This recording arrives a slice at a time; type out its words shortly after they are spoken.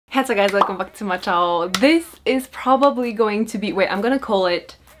What's up guys, welcome back to my channel. This is probably going to be, wait, I'm gonna call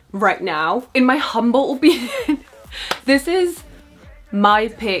it right now. In my humble opinion, this is my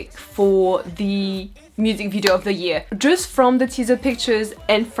pick for the music video of the year. Just from the teaser pictures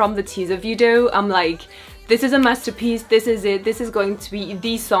and from the teaser video, I'm like, this is a masterpiece, this is it, this is going to be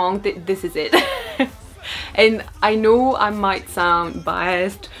the song, this is it. And I know I might sound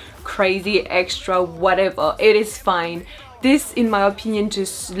biased, crazy, extra, whatever, it is fine. This, in my opinion,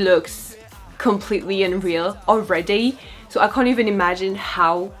 just looks completely unreal already. So I can't even imagine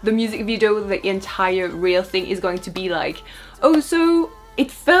how the music video, the entire real thing is going to be like. Oh, so it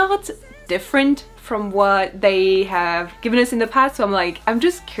felt different from what they have given us in the past. So I'm like, I'm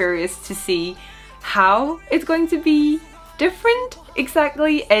just curious to see how it's going to be different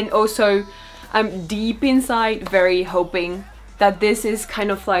exactly. And also, I'm deep inside very hoping that this is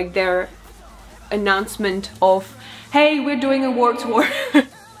kind of like their announcement of, hey, we're doing a world tour.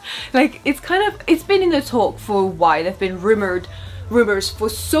 Like, it's been in the talk for a while. There've been rumors for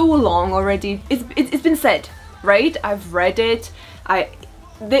so long already. It's been said, right? I've read it.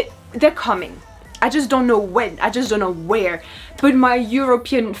 They're coming. I just don't know when. I just don't know where. But my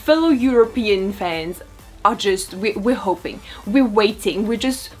fellow European fans are just, we're hoping. We're waiting. We're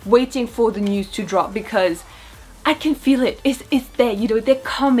just waiting for the news to drop because I can feel it. It's there, you know, they're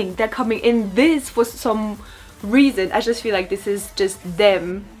coming. And this, for some reason, I just feel like this is just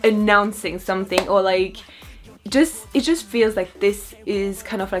them announcing something, or like, it just feels like this is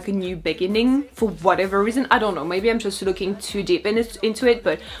kind of like a new beginning for whatever reason. I don't know, maybe I'm just looking too deep into it,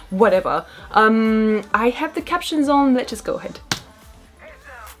 but whatever. I have the captions on, let's just go ahead.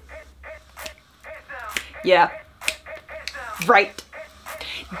 Yeah, right.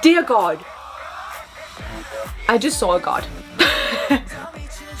 Dear God, I just saw a god.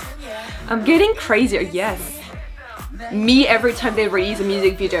 I'm getting crazier, yes. Me every time they release a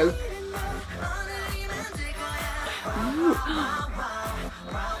music video. Ooh.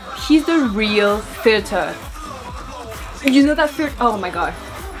 He's the real filter. You know that filter? Oh my god.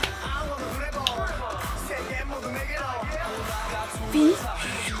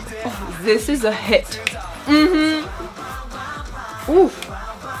 Oh, this is a hit. Ooh.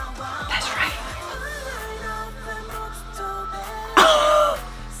 That's right.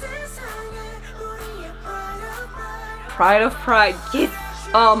 Pride of Pride, yes!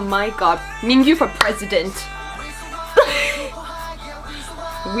 Oh my god, Mingyu for president.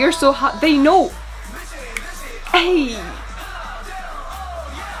 We're so hot, they know! Hey!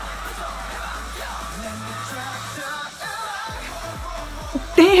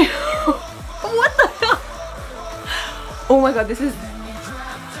 Damn! What the hell? Oh my god, this is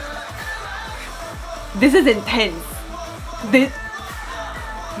intense.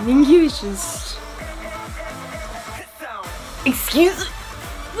 Mingyu is just... Excuse me.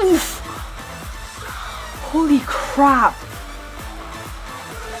 Oof. Holy crap.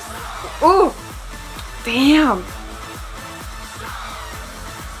 Oh, damn.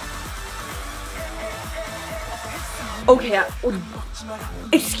 Okay,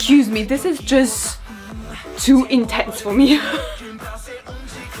 excuse me, this is just too intense for me.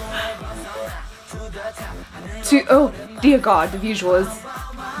 Oh dear God, the visuals.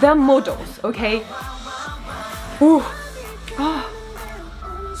 They're models, okay? Ooh. Oh.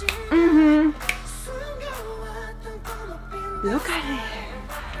 Look at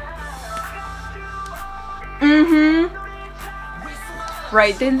it.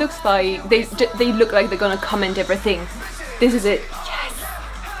 Right, they look like they're gonna comment everything. This is it. Yes.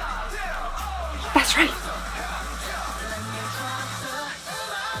 That's right.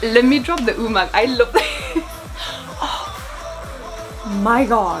 Let me drop the umag. I love this. Oh my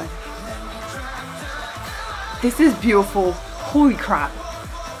god. This is beautiful. Holy crap.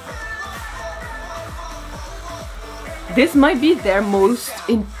 This might be their most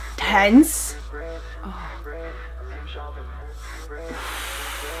intense. Oh.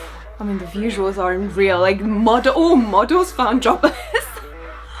 I mean, the visuals are unreal. Like, models found jobless.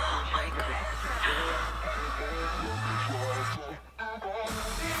 Oh my god.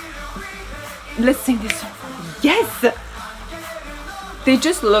 Let's sing this song. Yes! They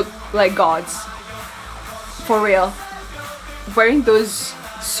just look like gods. For real. Wearing those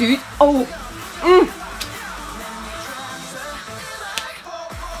suits. Oh.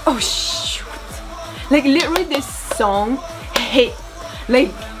 Oh shoot. Like, literally this song hit.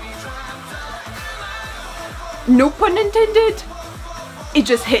 Like, no pun intended. It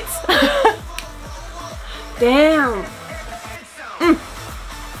just hits. Damn.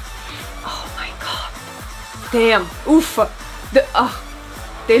 Oh my god. Damn. Oof.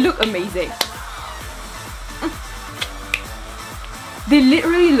 They look amazing. They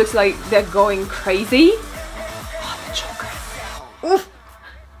literally look like they're going crazy. Oh, the chokers. Oof.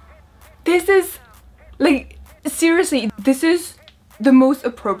 This is like, seriously, this is the most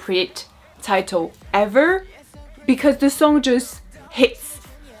appropriate title ever, because the song just hits.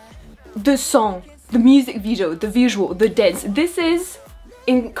 The song, the music video, the visual, the dance. This is,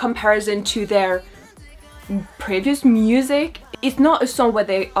 in comparison to their previous music, it's not a song where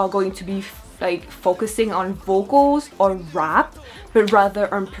they are going to be like focusing on vocals or rap, but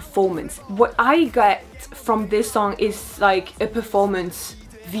rather on performance. What I get from this song is like a performance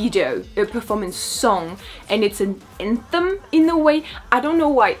video, a performance song, and it's an anthem in a way. I don't know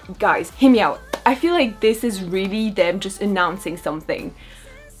why, guys, hear me out. I feel like this is really them just announcing something.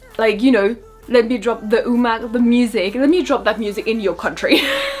 Like, you know, let me drop the umak, the music, let me drop that music in your country.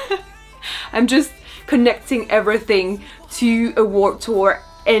 I'm just connecting everything to a Warped Tour,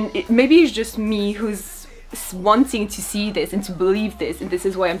 and maybe it's just me who's wanting to see this and to believe this, and this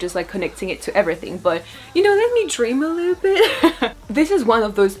is why I'm just like connecting it to everything. But you know, let me dream a little bit. This is one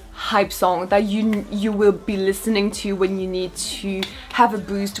of those hype songs that you will be listening to when you need to have a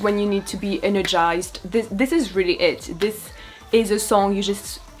boost, when you need to be energized. This is really it. This is a song you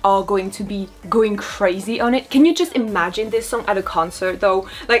just are going to be going crazy on it. Can you just imagine this song at a concert though?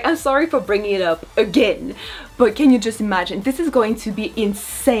 Like, I'm sorry for bringing it up again, but can you just imagine? This is going to be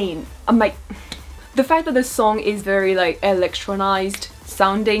insane. I'm like, the fact that the song is very like electronized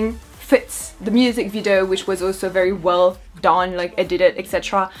sounding fits the music video, which was also very well done, like edited,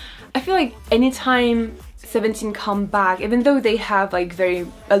 etc. I feel like anytime 17 come back, even though they have like a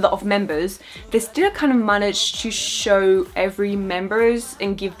lot of members, they still kind of manage to show every members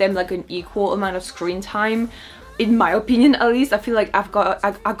and give them like an equal amount of screen time. In my opinion, at least, I feel like I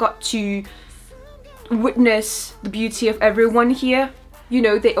got to witness the beauty of everyone here. You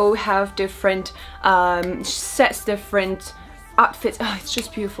know, they all have different sets, different outfits. Oh, it's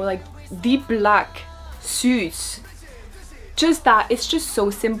just beautiful. Like the black suits, just that, it's just so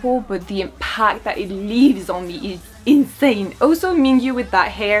simple, but the impact that it leaves on me is insane. Also, Mingyu with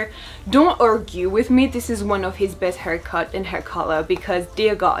that hair, don't argue with me, this is one of his best haircut and hair color, because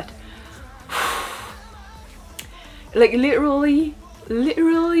dear god, like literally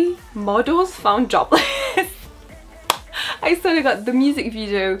models found jobless. I sort of got the music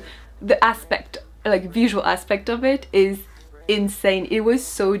video, the aspect, like visual aspect of it is insane. It was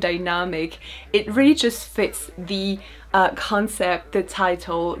so dynamic. It really just fits the concept, the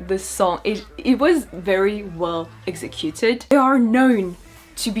title, the song. It was very well executed. They are known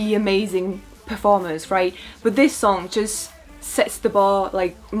to be amazing performers, right? But this song just sets the bar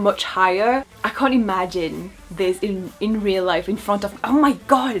like much higher. I can't imagine this in real life in front of, oh my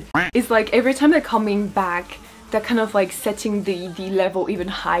god. It's like every time they're coming back, they're kind of like setting the level even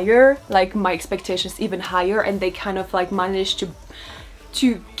higher, like my expectations even higher, and they kind of like manage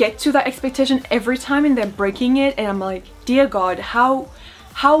to get to that expectation every time, and they're breaking it, and I'm like, dear god, how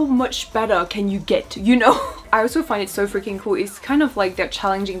much better can you get, you know? I also find it so freaking cool. It's kind of like they're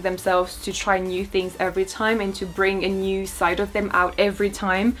challenging themselves to try new things every time and to bring a new side of them out every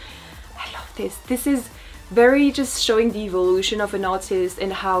time. I love this. This is very just showing the evolution of an artist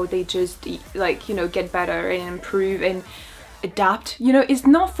and how they just like, you know, get better and improve and adapt. You know, it's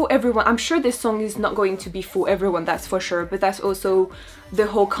not for everyone. I'm sure this song is not going to be for everyone, that's for sure, but that's also the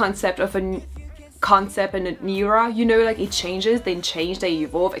whole concept of an concept and an era, you know, like it changes, they change, they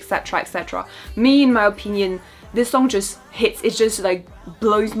evolve, etc, etc. Me, in my opinion, this song just hits. It just like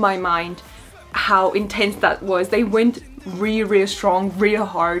blows my mind how intense that was. They went really strong, really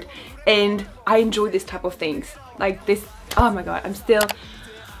hard, and I enjoy this type of things like this. Oh my god, I'm still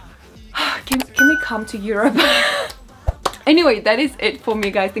can they come to Europe? Anyway, that is it for me,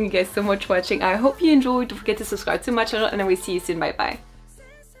 guys. Thank you guys so much for watching. I hope you enjoyed. Don't forget to subscribe to my channel, and I will see you soon. Bye bye.